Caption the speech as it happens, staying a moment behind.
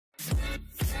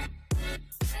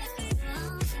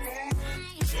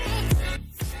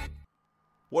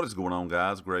What is going on,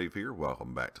 guys? Grave here.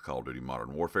 Welcome back to Call of Duty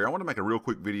Modern Warfare. I want to make a real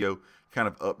quick video kind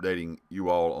of updating you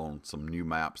all on some new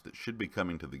maps that should be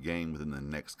coming to the game within the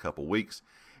next couple weeks.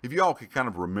 If you all could kind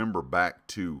of remember back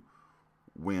to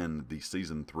when the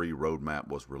Season 3 roadmap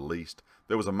was released,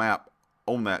 there was a map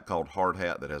on that called Hard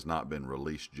Hat that has not been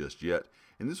released just yet,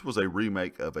 and this was a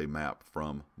remake of a map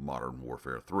from Modern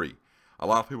Warfare 3. A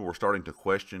lot of people were starting to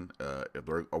question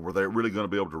were they really going to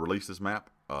be able to release this map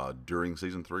during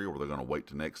Season 3, or were they going to wait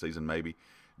to next season maybe?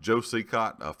 Joe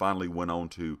Seacott finally went on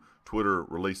to Twitter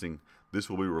releasing this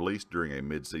will be released during a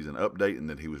mid-season update, and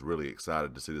that he was really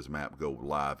excited to see this map go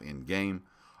live in-game.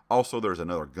 Also, there's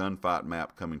another gunfight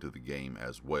map coming to the game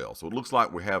as well. So it looks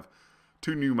like we have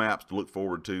two new maps to look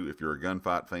forward to if you're a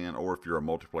gunfight fan or if you're a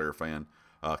multiplayer fan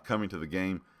coming to the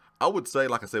game. I would say,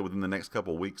 like I said, within the next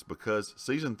couple of weeks, because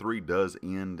Season 3 does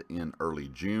end in early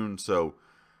June. So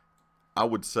I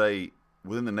would say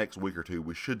within the next week or two,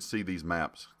 we should see these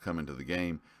maps come into the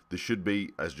game. This should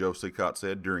be, as Joe Seacott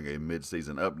said, during a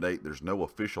mid-season update. There's no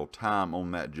official time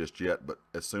on that just yet, but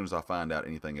as soon as I find out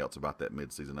anything else about that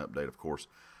mid-season update, of course,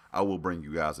 I will bring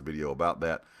you guys a video about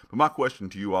that. But my question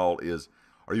to you all is,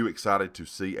 are you excited to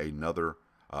see another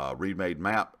remade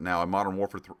map? Now, a Modern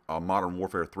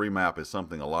Warfare 3 map is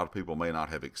something a lot of people may not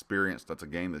have experienced. That's a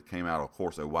game that came out, of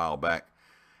course, a while back,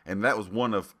 and that was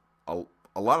one of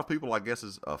a lot of people, I guess,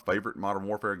 is favorite Modern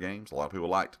Warfare games. A lot of people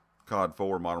liked COD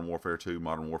 4, Modern Warfare 2,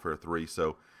 Modern Warfare 3.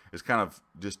 So it's kind of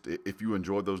just if you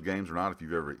enjoyed those games or not, if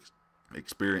you've ever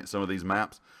experienced some of these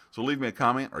maps. So leave me a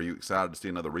comment. Are you excited to see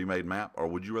another remade map, or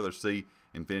would you rather see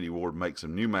Infinity Ward make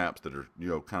some new maps that are,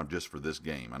 kind of just for this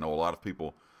game? I know a lot of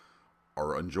people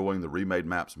are enjoying the remade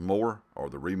maps more, or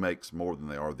the remakes more, than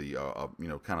they are the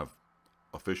kind of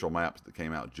official maps that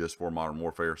came out just for Modern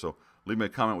Warfare. So leave me a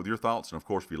comment with your thoughts, and of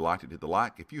course, if you liked it, hit the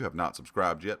like. If you have not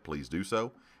subscribed yet, please do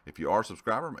so. If you are a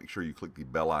subscriber, make sure you click the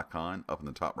bell icon up in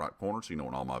the top right corner so you know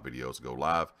when all my videos go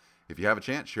live. If you have a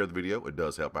chance, share the video. It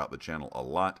does help out the channel a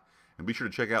lot. And be sure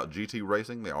to check out GT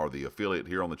Racing. They are the affiliate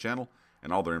here on the channel,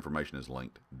 and all their information is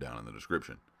linked down in the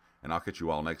description. And I'll catch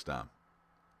you all next time.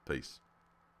 Peace.